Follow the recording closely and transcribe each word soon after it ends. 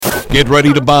Get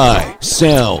ready to buy,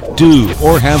 sell, do,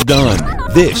 or have done.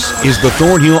 This is the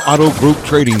Thornhill Auto Group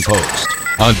Trading Post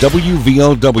on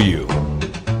WVOW.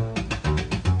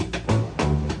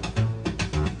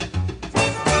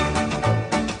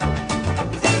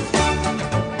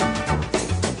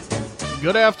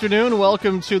 Good afternoon.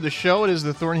 Welcome to the show. It is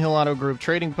the Thornhill Auto Group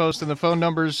Trading Post, and the phone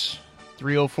numbers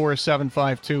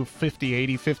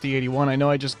 304-752-5080, 5081. I know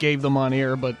I just gave them on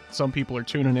air, but some people are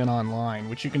tuning in online,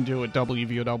 which you can do at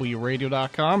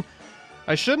WVOWradio.com.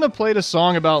 I shouldn't have played a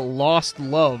song about lost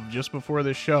love just before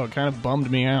this show. It kind of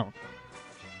bummed me out.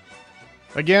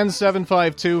 Again,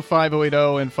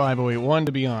 752-5080 and 5081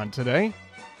 to be on today.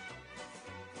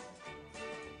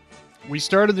 We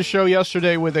started the show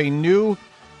yesterday with a new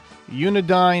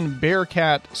Unidyne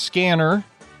Bearcat scanner,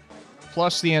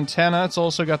 plus the antenna. It's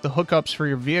also got the hookups for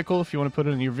your vehicle if you want to put it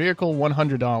in your vehicle,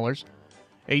 $100.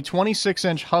 A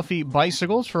 26-inch Huffy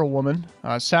bicycles for a woman,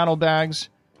 saddlebags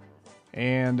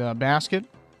and a basket,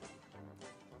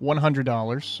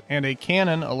 $100. And a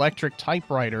Canon electric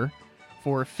typewriter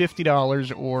for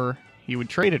 $50, or he would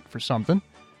trade it for something.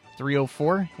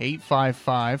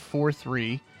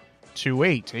 304-855-4328,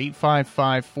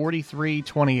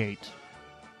 855-4328.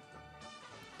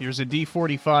 Here's a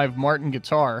D45 Martin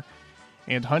guitar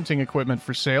and hunting equipment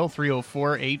for sale,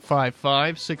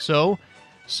 304-855-6074,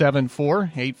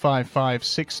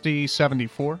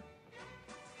 855-6074.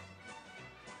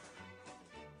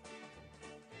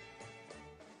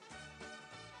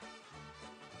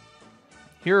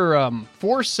 Here are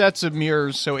 4 sets of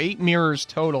mirrors, so 8 mirrors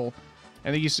total.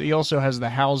 And he also has the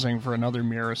housing for another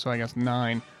mirror, so I guess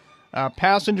 9.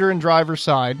 Passenger and driver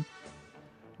side.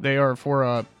 They are for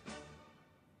a...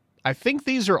 I think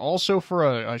these are also for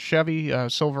a Chevy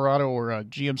Silverado or a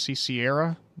GMC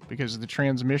Sierra, because the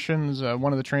transmissions,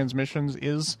 one of the transmissions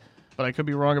is, but I could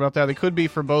be wrong about that. They could be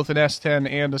for both an S10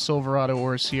 and a Silverado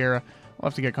or a Sierra. We'll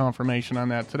have to get confirmation on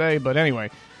that today. But anyway,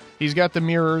 he's got the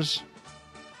mirrors.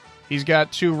 He's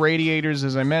got 2 radiators,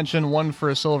 as I mentioned, one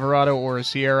for a Silverado or a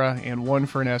Sierra and one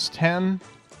for an S10.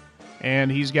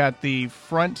 And he's got the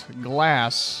front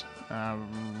glass,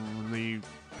 the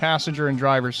passenger and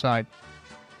driver side.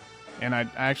 And I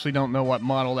actually don't know what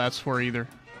model that's for either.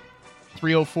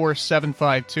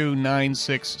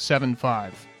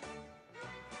 304-752-9675.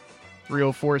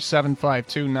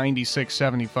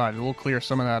 304-752-9675. We'll clear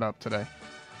some of that up today.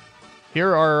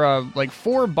 Here are like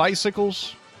 4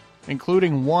 bicycles,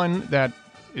 including one that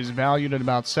is valued at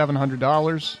about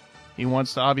 $700. He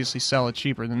wants to obviously sell it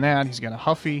cheaper than that. He's got a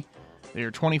Huffy. They are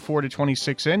 24 to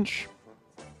 26 inch.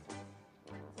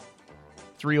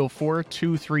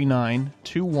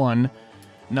 304-239-2190,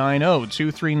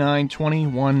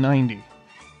 239-2190.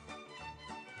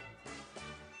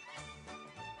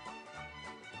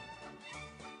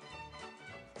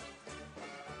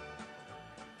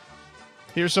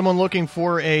 Here's someone looking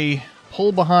for a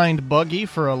pull-behind buggy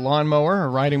for a lawnmower, a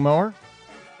riding mower.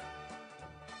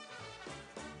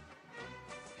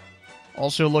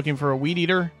 Also looking for a weed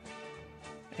eater.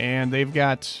 And they've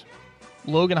got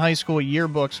Logan High School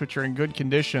yearbooks, which are in good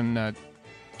condition,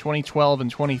 2012 and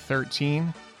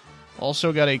 2013.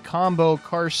 Also got a combo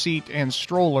car seat and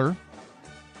stroller.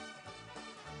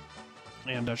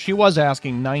 And she was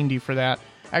asking $90 for that.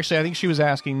 Actually, I think she was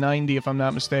asking $90, if I'm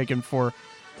not mistaken, for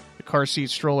the car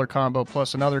seat stroller combo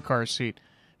plus another car seat.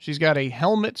 She's got a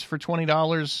helmet for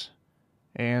 $20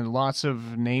 and lots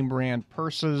of name brand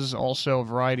purses. Also a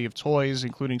variety of toys,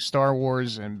 including Star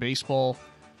Wars and baseball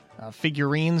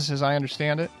figurines, as I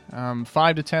understand it.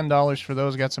 $5 to $10 for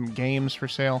those. Got some games for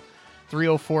sale.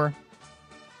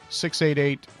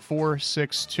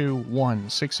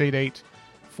 304-688-4621.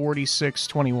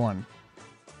 688-4621.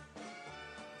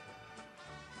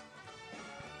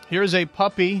 Here's a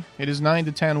puppy. It is 9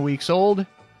 to 10 weeks old.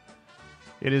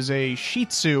 It is a Shih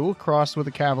Tzu crossed with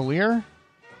a Cavalier.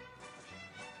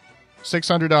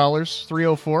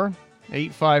 $600.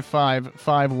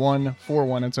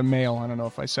 304-855-5141. It's a male. I don't know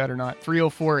if I said or not.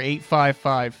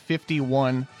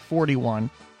 304-855-5141.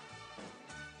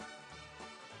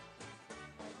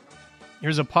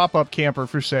 Here's a pop-up camper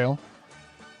for sale.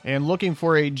 And looking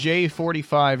for a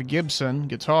J45 Gibson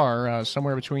guitar,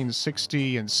 somewhere between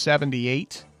 60 and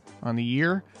 78 on the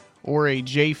year, or a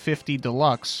J50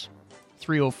 Deluxe.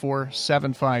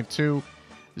 304-752-0727.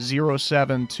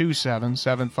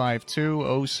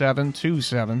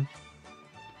 752-0727.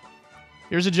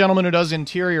 Here's a gentleman who does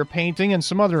interior painting and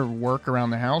some other work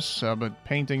around the house, but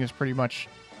painting is pretty much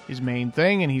his main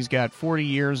thing, and he's got 40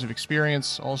 years of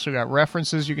experience. Also got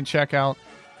references you can check out.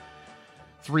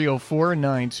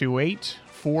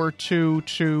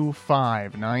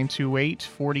 304-928-4225.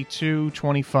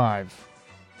 928-4225.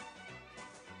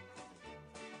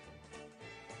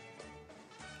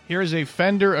 Here's a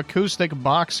Fender acoustic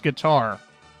box guitar.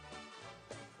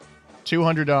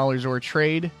 $200 or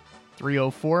trade.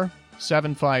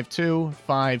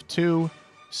 304-752-5275.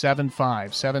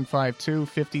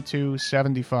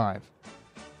 752-5275.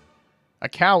 A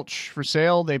couch for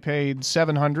sale. They paid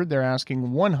 $700. They're asking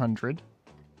 $100.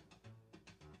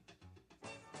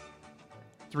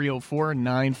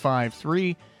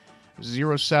 304-953-0713.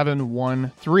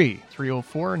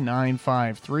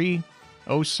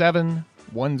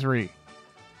 304-953-0713.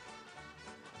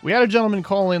 We had a gentleman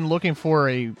call in looking for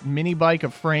a mini bike, a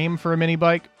frame for a mini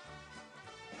bike.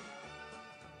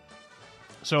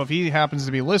 So if he happens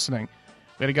to be listening,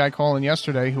 we had a guy call in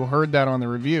yesterday who heard that on the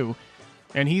review,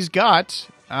 and he's got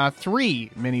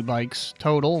 3 mini bikes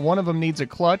total. One of them needs a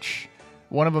clutch,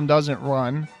 one of them doesn't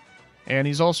run, and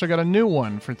he's also got a new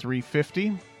one for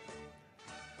 $350.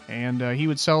 And he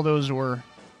would sell those or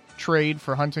trade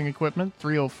for hunting equipment.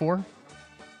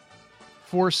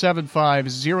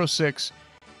 304-475-0688.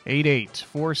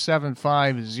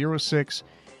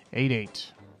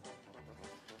 475-0688.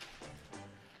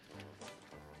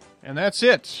 And that's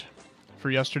it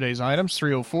for yesterday's items.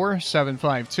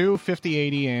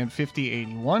 304-752-5080 and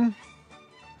 5081.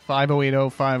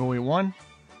 5080-5081.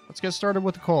 Let's get started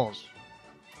with the calls.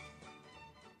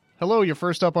 Hello, you're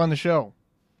first up on the show.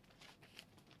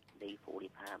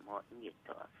 D45 Martin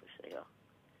guitar for sale.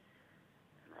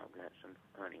 And I've got some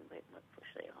hunting equipment for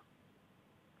sale.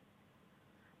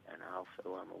 And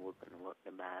also I'm looking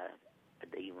to buy a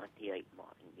D28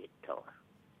 Martin guitar.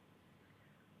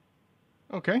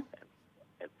 Okay.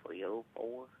 At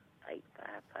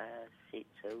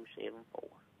 304-855-6074.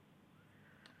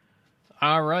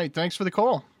 All right. Thanks for the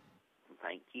call.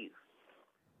 Thank you.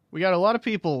 We got a lot of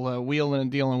people wheeling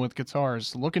and dealing with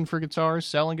guitars, looking for guitars,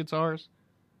 selling guitars.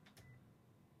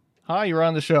 Hi, you're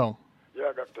on the show. Yeah,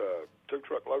 I got 2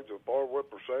 truckloads of bar wood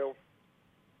for sale,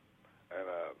 and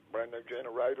a brand new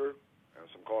generator, and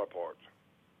some car parts.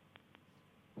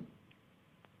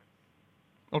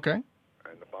 Okay.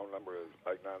 And the phone number is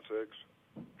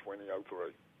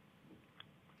 896-2003.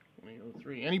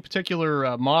 2003. Any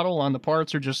particular model on the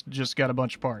parts, or just got a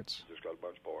bunch of parts? Just got a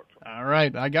bunch of parts. All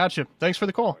right, I got you. Thanks for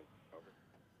the call. Okay.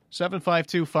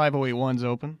 752-5081's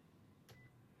open.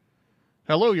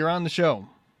 Hello, you're on the show.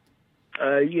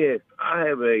 Yes, I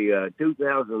have a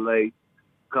 2008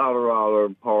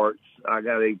 Colorado parts. I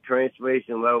got a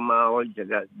transmission low mileage. I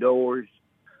got doors.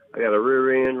 I got a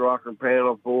rear end rocker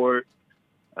panel for it.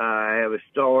 I have a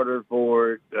starter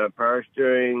for it, power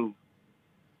steering,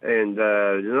 and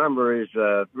the number is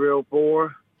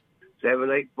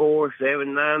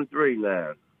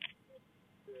 304-784-7939.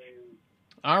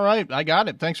 All right, I got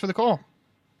it. Thanks for the call.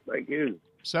 Thank you.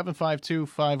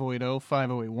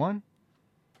 752-5080-5081.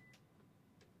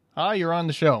 Hi, you're on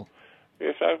the show.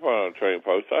 Yes, I found on a trading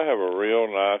post. I have a real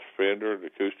nice Fender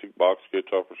acoustic box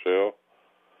guitar for sale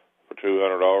for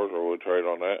 $200, or we'll trade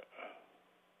on that.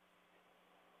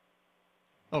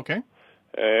 Okay.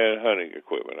 And hunting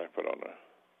equipment I put on there.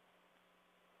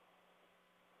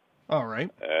 All right.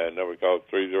 And number called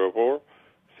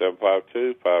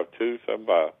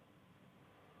 304-752-5275.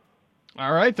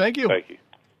 All right, thank you. Thank you.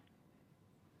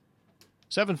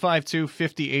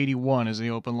 752-5081 is the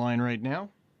open line right now.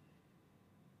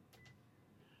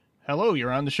 Hello,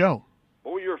 you're on the show.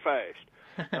 Oh, you're fast.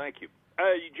 Thank you.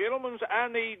 You gentlemen, I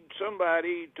need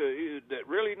somebody that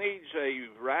really needs a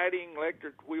riding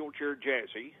electric wheelchair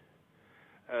chassis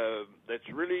that's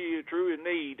really true in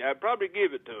need. I'd probably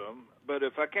give it to them, but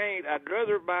if I can't, I'd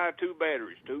rather buy 2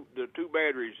 batteries. The 2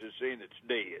 batteries that's in it's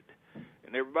dead.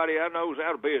 And everybody I know is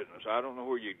out of business. I don't know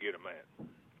where you'd get them at.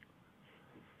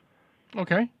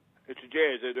 Okay. It's a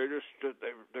jazz.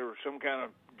 They're some kind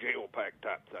of jail pack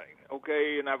type thing.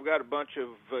 Okay, and I've got a bunch of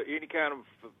any kind of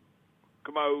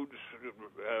commodes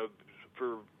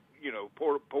for,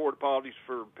 porta potties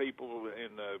for people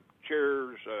in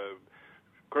chairs,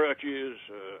 crutches.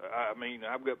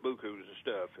 I've got bukus of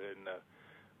stuff, and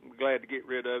I'm glad to get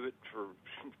rid of it for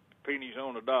pennies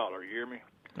on a dollar. You hear me?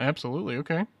 Absolutely.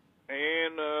 Okay.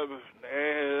 And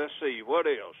let's see, what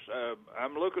else?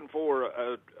 I'm looking for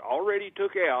already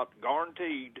took out,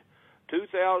 guaranteed,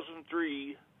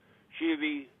 2003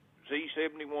 Chevy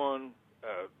Z71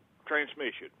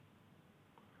 transmission.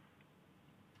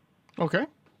 Okay.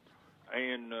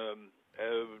 And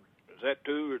is that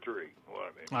 2 or 3?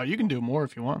 You can do more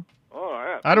if you want. All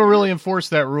right. I don't really enforce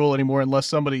that rule anymore unless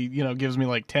somebody, gives me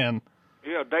like 10.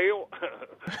 Yeah, Dale.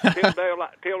 Tell Dale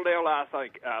I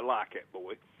think I like it,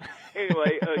 boy.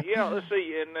 Anyway, let's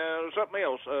see, and something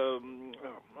else. All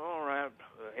right,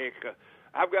 heck,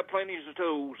 I've got plenty of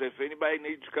tools. If anybody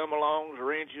needs to come along,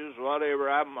 wrenches, whatever,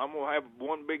 I'm going to have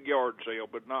one big yard sale,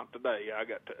 but not today. I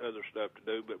got other stuff to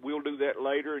do, but we'll do that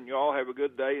later, and you all have a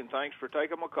good day, and thanks for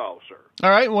taking my call, sir. All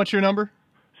right, and what's your number?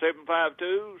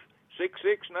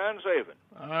 752-6697.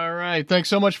 All right, thanks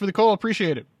so much for the call.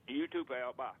 Appreciate it. You too,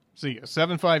 pal. Bye. See you.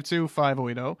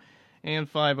 752-5080 and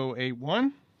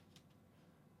 5081.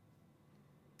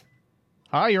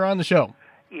 Hi, you're on the show.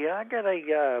 Yeah, I got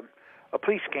a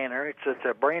police scanner. It's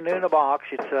a brand new in a box.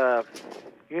 It's a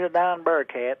Unidyne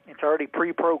Bearcat. It's already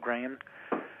pre-programmed,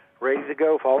 ready to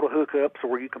go for all the hookups,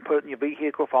 or you can put in your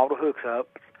vehicle for all the hooks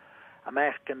up. I'm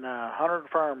asking 100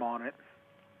 firm on it.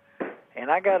 And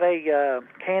I got a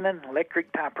Canon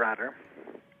electric typewriter.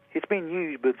 It's been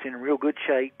used, but it's in real good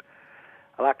shape.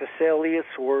 I like to sell this,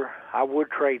 or I would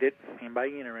trade it.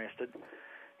 Anybody interested?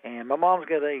 And my mom's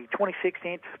got a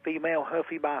 26-inch female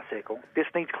Huffy bicycle. This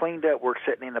needs cleaned up where it's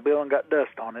sitting in the building, got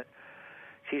dust on it.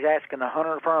 She's asking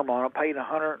 100 firm on it, paid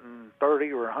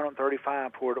 130 or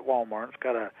 135 for it at Walmart. It's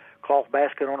got a cloth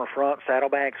basket on the front,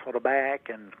 saddlebags for the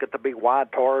back, and it's got the big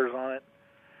wide tires on it.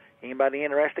 Anybody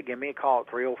interested, give me a call at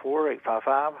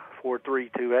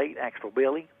 304-855-4328. Ask for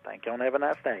Billy. Thank you, and have a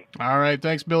nice day. All right,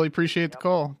 thanks, Billy. Appreciate the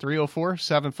call.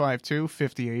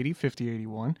 304-752-5080,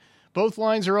 5081. Both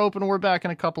lines are open. We're back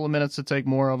in a couple of minutes to take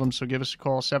more of them, so give us a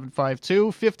call,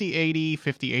 752-5080,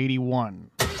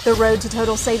 5081. The road to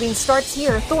total savings starts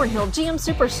here. Thornhill GM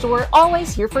Superstore,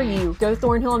 always here for you. Go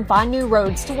Thornhill and find new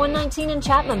roads to 119 in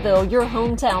Chapmanville, your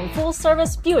hometown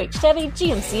full-service Buick, Chevy,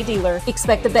 GMC dealer.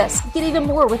 Expect the best. Get even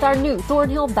more with our new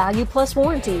Thornhill Value Plus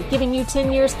warranty, giving you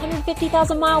 10 years,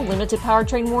 150,000-mile limited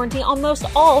powertrain warranty on most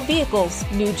all vehicles.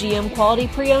 New GM quality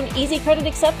pre-owned easy credit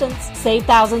acceptance. Save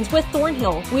thousands with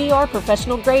Thornhill. We are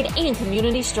professional grade and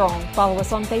community strong. Follow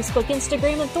us on Facebook,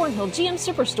 Instagram, and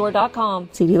ThornhillGMSuperstore.com.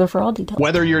 See dealer for all details.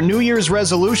 Whether your New Year's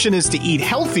resolution is to eat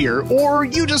healthier or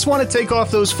you just want to take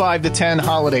off those 5 to 10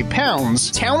 holiday pounds,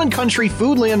 Town & Country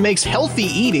Foodland makes healthy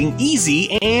eating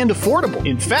easy and affordable.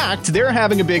 In fact, they're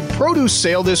having a big produce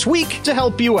sale this week to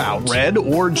help you out. Red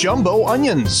or jumbo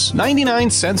onions, 99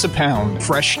 cents a pound.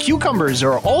 Fresh cucumbers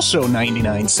are also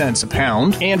 99 cents a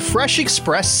pound. And Fresh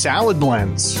Express salad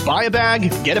blends. Buy a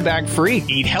bag, get a bag free.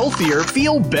 Eat healthier,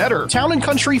 feel better. Town &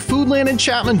 Country Foodland in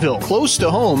Chapmanville, close to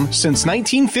home since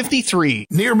 1953.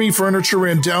 Near Me Furniture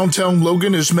in downtown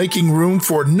Logan is making room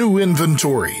for new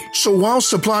inventory. So while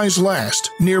supplies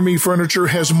last, Near Me Furniture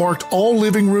has marked all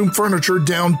living room furniture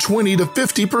down 20 to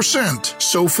 50%.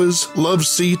 Sofas, love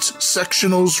seats,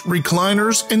 sectionals,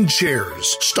 recliners, and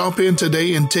chairs. Stop in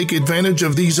today and take advantage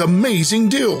of these amazing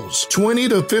deals. 20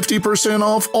 to 50%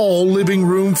 off all living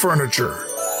room furniture.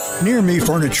 Near Me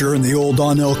Furniture in the old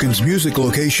Don Elkins Music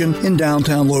location in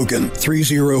downtown Logan,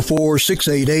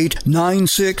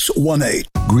 304-688-9618.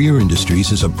 Greer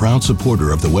Industries is a proud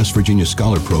supporter of the West Virginia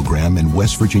Scholar Program and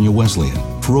West Virginia Wesleyan.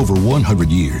 For over 100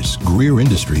 years, Greer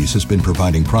Industries has been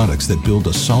providing products that build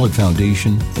a solid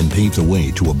foundation and pave the way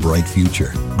to a bright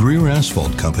future. Greer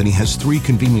Asphalt Company has 3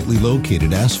 conveniently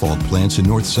located asphalt plants in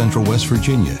north central West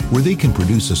Virginia, where they can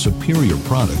produce a superior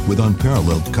product with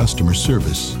unparalleled customer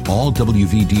service, all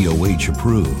WVDOH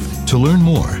approved. To learn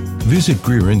more, visit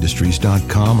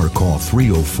GreerIndustries.com or call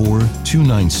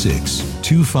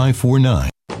 304-296-2549.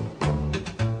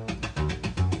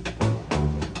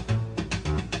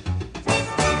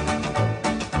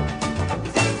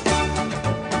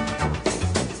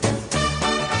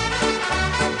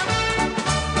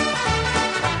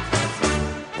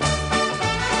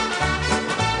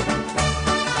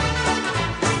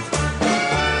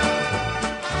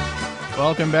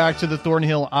 Welcome back to the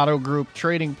Thornhill Auto Group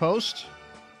Trading Post.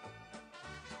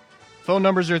 Phone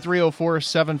numbers are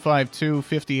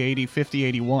 304-752-5080,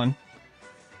 5081.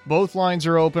 Both lines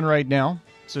are open right now,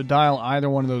 so dial either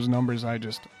one of those numbers I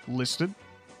just listed.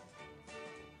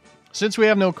 Since we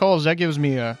have no calls, that gives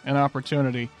me an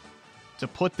opportunity to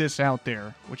put this out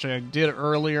there, which I did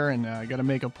earlier, and I got to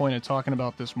make a point of talking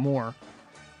about this more.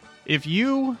 If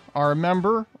you are a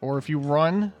member, or if you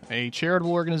run a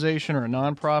charitable organization or a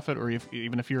nonprofit, or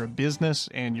even if you're a business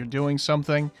and you're doing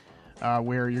something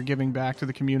where you're giving back to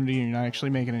the community and you're not actually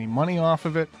making any money off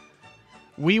of it,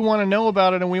 we want to know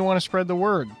about it and we want to spread the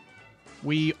word.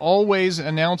 We always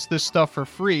announce this stuff for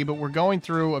free, but we're going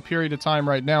through a period of time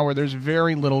right now where there's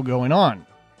very little going on.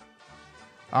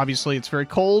 Obviously, it's very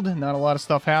cold, not a lot of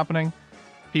stuff happening.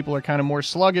 People are kind of more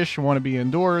sluggish and want to be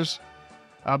indoors.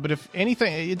 But if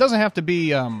anything, it doesn't have to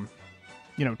be,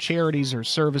 charities or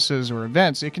services or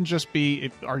events. It can just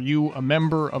be, are you a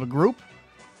member of a group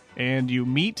and you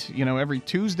meet, every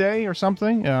Tuesday or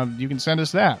something? You can send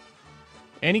us that.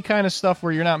 Any kind of stuff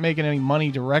where you're not making any money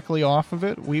directly off of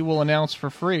it, we will announce for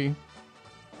free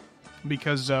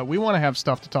because we want to have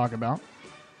stuff to talk about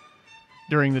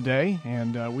during the day,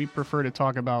 and we prefer to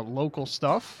talk about local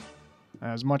stuff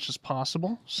as much as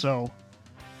possible. So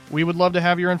we would love to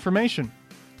have your information.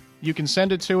 You can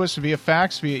send it to us via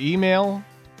fax, via email.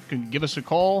 You can give us a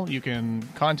call. You can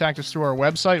contact us through our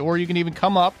website, or you can even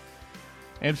come up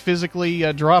and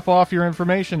physically drop off your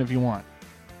information if you want.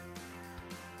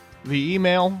 The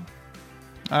email,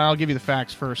 I'll give you the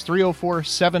fax first,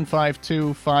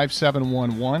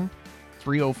 304-752-5711,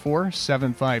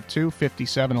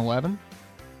 304-752-5711.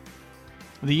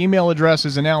 The email address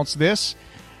is announced this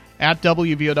at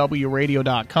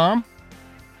WVOWradio.com.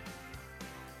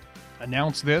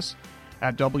 Announce this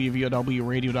at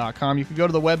WVOWradio.com. You can go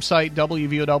to the website,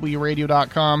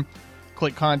 WVOWradio.com,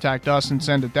 click Contact Us and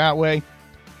send it that way.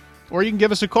 Or you can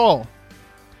give us a call.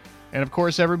 And, of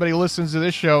course, everybody who listens to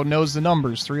this show knows the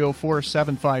numbers,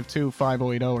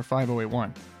 304-752-5080 or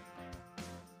 5081.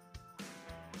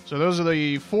 So those are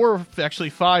the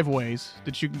five ways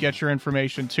that you can get your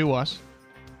information to us.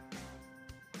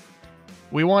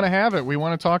 We want to have it. We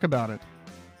want to talk about it.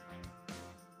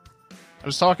 I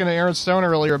was talking to Aaron Stone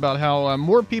earlier about how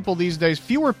more people these days,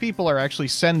 fewer people are actually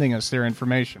sending us their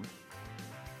information.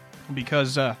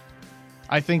 Because I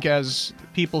think as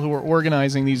people who are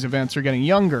organizing these events are getting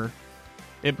younger,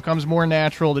 it becomes more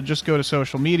natural to just go to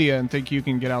social media and think you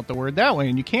can get out the word that way.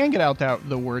 And you can get out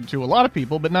the word to a lot of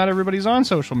people, but not everybody's on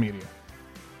social media.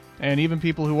 And even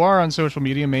people who are on social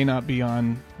media may not be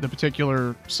on the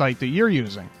particular site that you're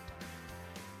using.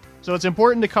 So it's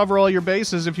important to cover all your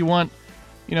bases if you want,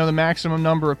 the maximum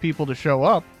number of people to show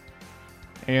up.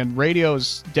 And radio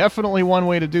is definitely one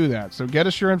way to do that. So get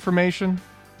us your information.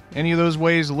 Any of those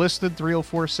ways listed,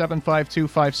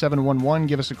 304-752-5711.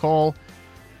 Give us a call.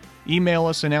 Email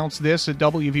us, announce this at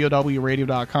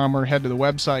WVOWradio.com, or head to the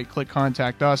website, click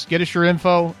Contact Us. Get us your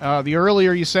info. The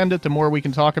earlier you send it, the more we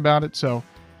can talk about it. So,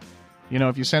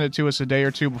 if you send it to us a day or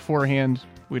two beforehand,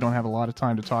 we don't have a lot of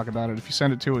time to talk about it. If you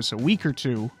send it to us a week or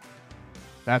two,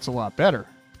 that's a lot better.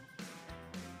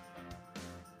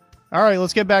 All right,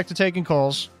 let's get back to taking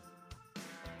calls.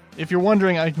 If you're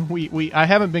wondering, I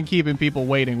haven't been keeping people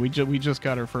waiting. We just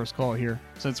got our first call here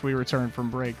since we returned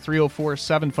from break.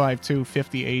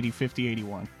 304-752-5080,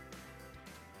 5081.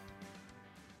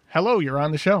 Hello, you're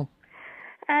on the show.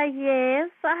 Yes,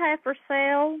 I have for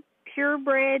sale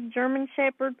purebred German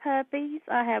Shepherd puppies.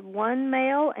 I have 1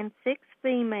 male and 6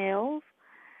 females.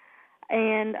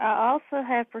 And I also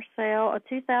have for sale a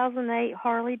 2008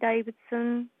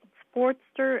 Harley-Davidson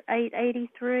Sportster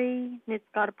 883, and it's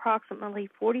got approximately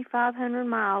 4,500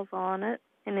 miles on it,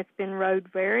 and it's been rode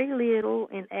very little,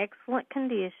 in excellent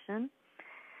condition.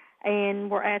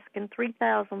 And we're asking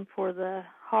 $3,000 for the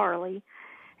Harley.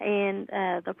 And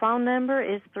the phone number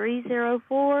is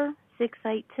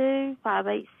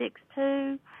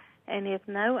 304-682-5862. And if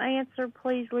no answer,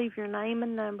 please leave your name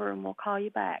and number, and we'll call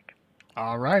you back.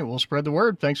 All right, we'll spread the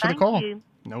word. Thanks for the call. Thank you.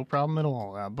 No problem at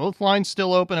all. Both lines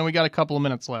still open, and we got a couple of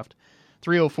minutes left.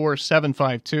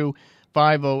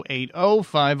 304-752-5080,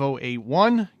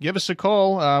 5081. Give us a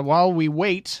call while we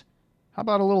wait. How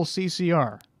about a little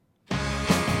CCR?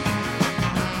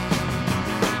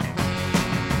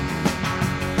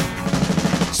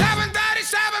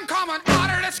 737 coming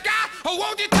out of the sky. Oh,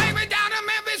 won't you take me down to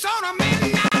Memphis on a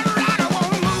midnight ride? I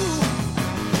want to move.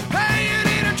 Hey, it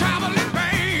ain't a traveling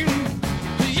pain.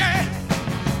 Yeah.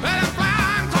 Well, I'm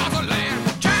flying across the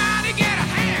land, trying to get a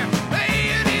hand.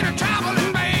 Hey, it ain't a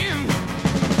traveling band.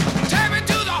 Take me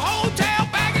to the hotel,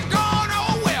 bag is gone.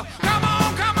 Oh, well.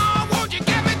 Come on, won't you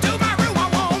get me to my room? I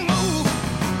won't move.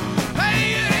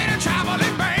 Hey, it ain't a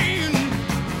traveling band.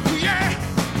 Yeah.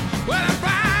 Well, I'm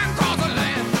flying across the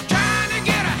land, trying to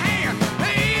get a hand.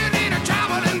 Hey, it ain't a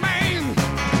traveling band.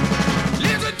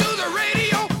 Listen to the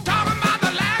radio, talking about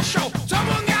the last show.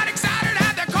 Someone got excited,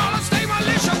 had to call a state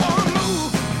militia. Won't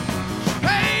move.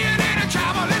 Hey, it ain't a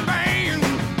traveling band.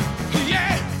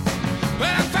 Yeah.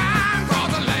 Well, I'm flying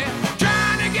across the land,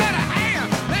 trying to get a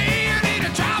hand. Hey, it ain't a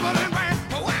traveling band.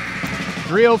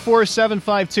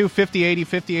 304-752-5080,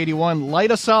 5081.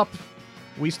 Light us up.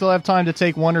 We still have time to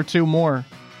take one or two more.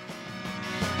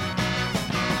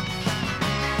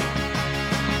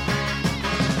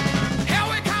 Here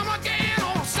we come again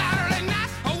on Saturday night.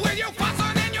 With your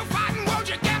fussing and your fighting, won't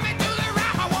you get me to the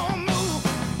right? I won't move.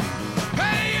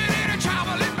 Hey, it ain't a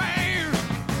traveling band.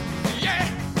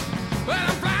 Yeah. Well,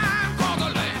 I'm flying across the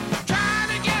land, trying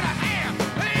to get a hand.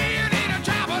 Hey, it ain't a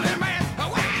traveling band.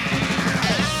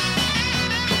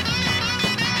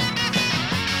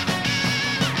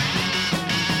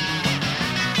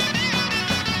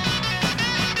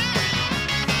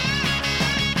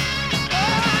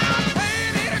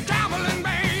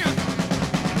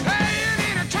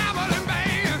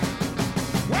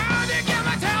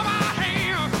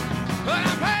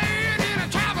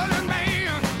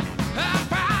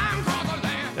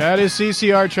 That is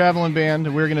CCR Traveling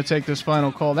Band. We're going to take this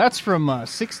final call. That's from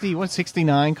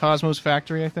 69, Cosmos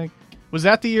Factory, I think. Was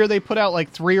that the year they put out like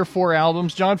 3 or 4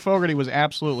 albums? John Fogerty was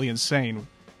absolutely insane,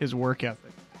 his work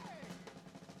ethic.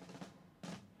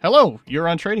 Hello, you're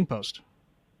on Trading Post.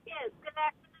 Yes, good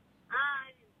afternoon.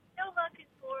 I'm still looking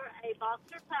for a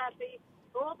boxer puppy,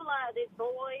 full-blooded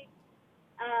boy.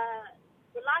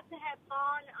 Would like to have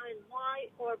fawn in white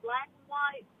or black and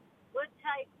white. Would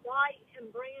take white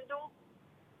and brindle.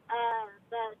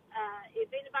 But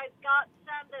if anybody's got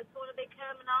some that's going to be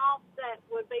coming off that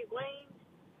would be weaned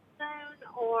soon,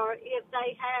 or if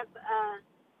they have,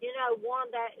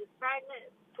 one that is pregnant,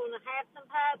 going to have some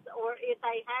pups, or if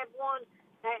they have one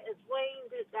that is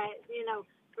weaned, that,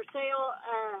 for sale,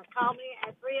 call me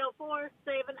at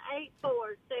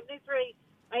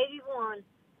 304-784-7381.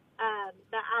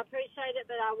 But I appreciate it,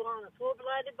 but I want a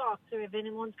full-blooded boxer if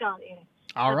anyone's got any.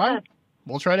 All right.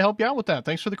 We'll try to help you out with that.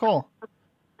 Thanks for the call.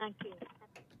 Thank you.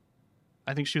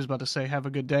 I think she was about to say, have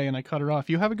a good day, and I cut her off.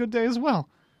 You have a good day as well.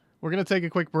 We're going to take a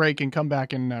quick break and come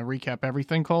back and recap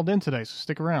everything called in today, so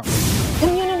stick around.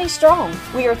 Community strong.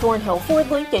 We are Thornhill Ford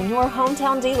Lincoln, your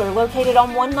hometown dealer located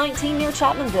on 119 near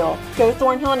Chapmanville. Go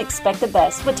Thornhill and expect the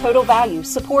best with total value,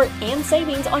 support, and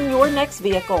savings on your next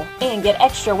vehicle. And get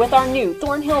extra with our new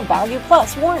Thornhill Value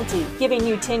Plus warranty, giving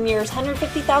you 10 years,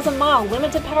 150,000-mile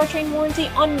limited powertrain warranty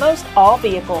on most all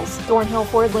vehicles. Thornhill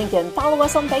Ford Lincoln. Follow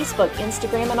us on Facebook,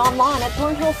 Instagram, and online at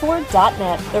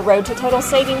thornhillford.net. The road to total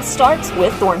savings starts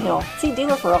with Thornhill. See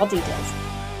dealer for all details.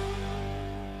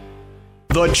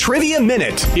 The Trivia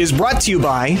Minute is brought to you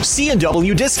by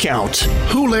C&W Discount.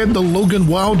 Who led the Logan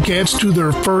Wildcats to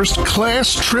their first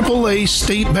Class AAA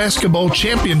state basketball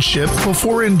championship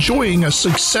before enjoying a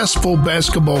successful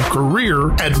basketball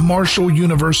career at Marshall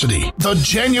University? The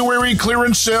January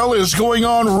clearance sale is going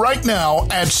on right now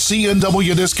at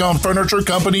C&W Discount Furniture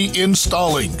Company in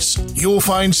Stallings. You'll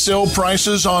find sale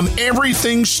prices on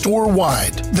everything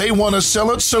store-wide. They want to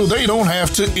sell it so they don't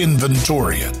have to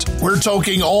inventory it. We're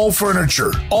talking all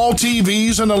furniture, all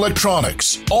TVs and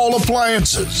electronics, all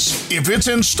appliances. If it's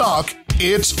in stock,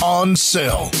 it's on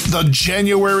sale. The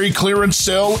January clearance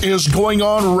sale is going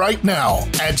on right now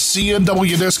at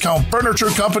C&W Discount Furniture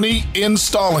Company in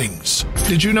Stallings.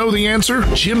 Did you know the answer?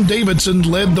 Jim Davidson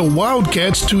led the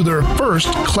Wildcats to their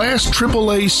first Class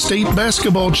AAA state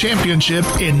basketball championship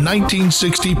in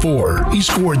 1964. He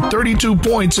scored 32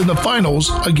 points in the finals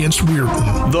against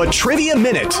Weirton. The Trivia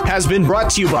Minute has been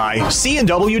brought to you by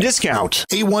C&W Discount.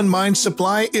 A1 Mine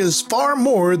Supply is far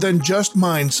more than just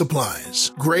mine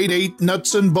supplies. Grade 8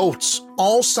 nuts and bolts,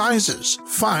 all sizes,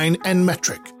 fine and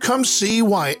metric. Come see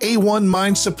why A1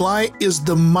 Mine Supply is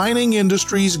the mining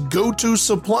industry's go-to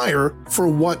supplier for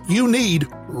what you need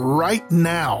right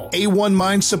now. A1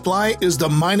 Mine Supply is the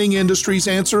mining industry's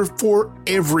answer for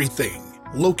everything.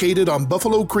 Located on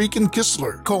Buffalo Creek and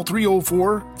Kistler. Call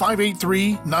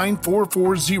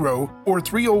 304-583-9440 or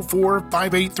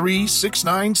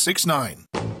 304-583-6969.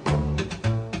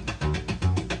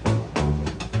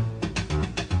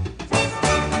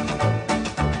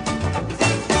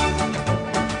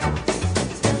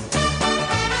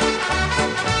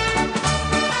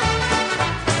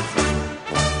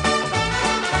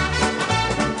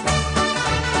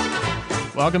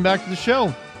 Welcome back to the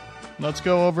show. Let's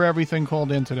go over everything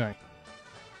called in today.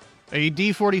 A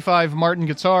D45 Martin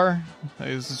guitar.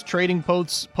 This is Trading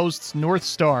Post's North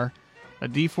Star. A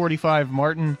D45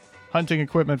 Martin hunting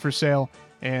equipment for sale.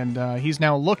 And he's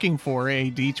now looking for a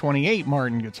D28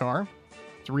 Martin guitar.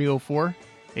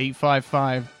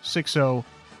 304-855-6074.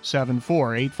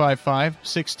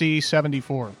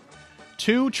 855-6074.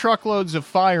 2 truckloads of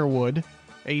firewood.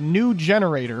 A new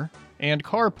generator. And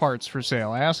car parts for sale.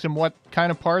 I asked him what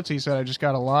kind of parts. He said, I just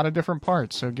got a lot of different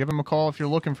parts. So give him a call if you're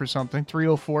looking for something.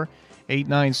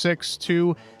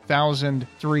 304-896-2003.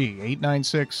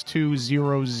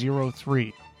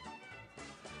 896-2003.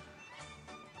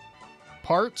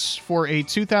 Parts for a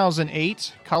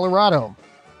 2008 Colorado.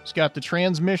 It's got the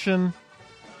transmission,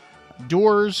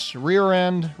 doors, rear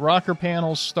end, rocker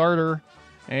panels, starter,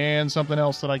 and something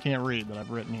else that I can't read that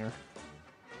I've written here.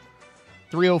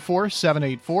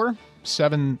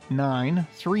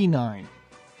 304-784-7939.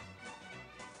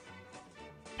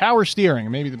 Power steering.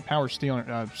 Maybe the power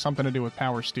steering, something to do with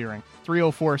power steering.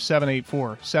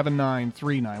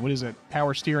 304-784-7939. What is it?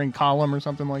 Power steering column or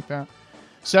something like that?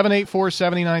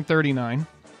 784-7939.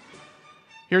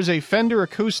 Here's a Fender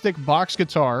acoustic box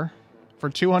guitar for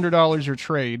 $200 or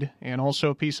trade, and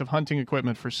also a piece of hunting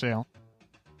equipment for sale.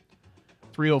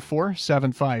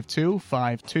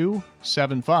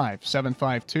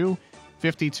 304-752-5275.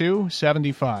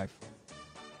 752-5275.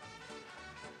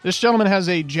 This gentleman has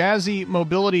a Jazzy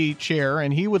mobility chair,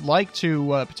 and he would like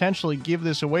to potentially give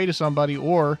this away to somebody,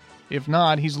 or if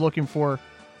not, he's looking for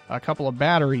a couple of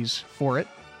batteries for it.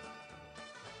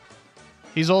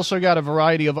 He's also got a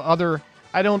variety of other,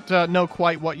 I don't know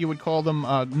quite what you would call them,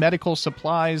 medical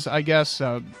supplies, I guess.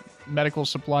 Medical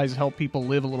supplies help people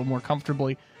live a little more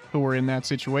comfortably who are in that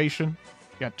situation.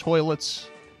 You got toilets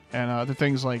and other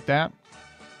things like that.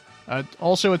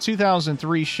 Also a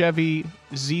 2003 Chevy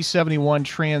Z71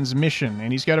 transmission,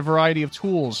 and he's got a variety of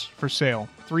tools for sale.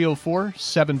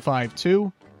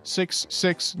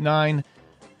 304-752-6697.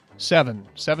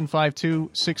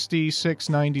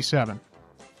 752-6697.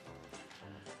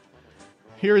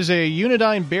 Here's a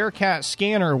Unidyne Bearcat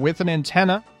scanner with an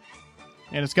antenna,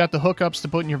 and it's got the hookups to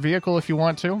put in your vehicle if you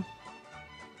want to.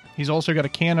 He's also got a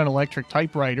Canon electric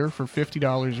typewriter for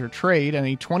 $50 or trade, and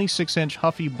a 26-inch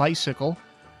Huffy bicycle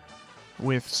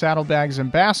with saddlebags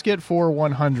and basket for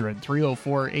 $100.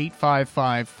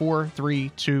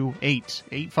 304-855-4328.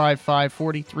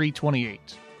 855-4328.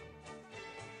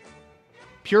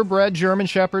 Purebred German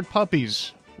Shepherd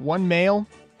puppies. 1 male,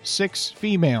 6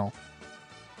 female.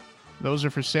 Those are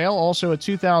for sale. Also a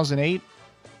 2008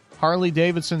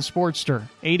 Harley-Davidson Sportster.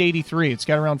 $883. It's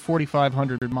got around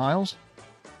 4,500 miles.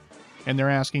 And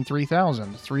they're asking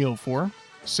 $3,000.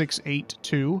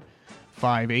 304-682-5862.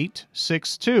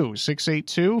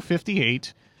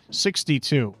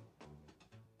 682-5862.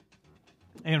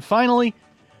 And finally,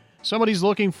 somebody's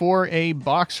looking for a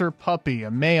boxer puppy,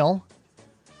 a male,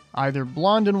 either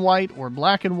blonde and white or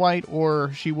black and white,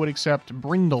 or she would accept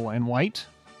brindle and white.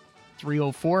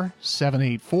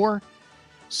 304-784-7381.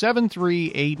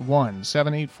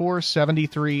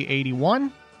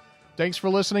 784-7381. Thanks for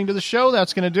listening to the show.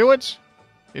 That's going to do it.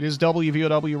 It is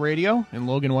WVOW Radio in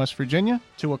Logan, West Virginia.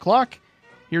 2 o'clock.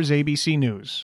 Here's ABC News.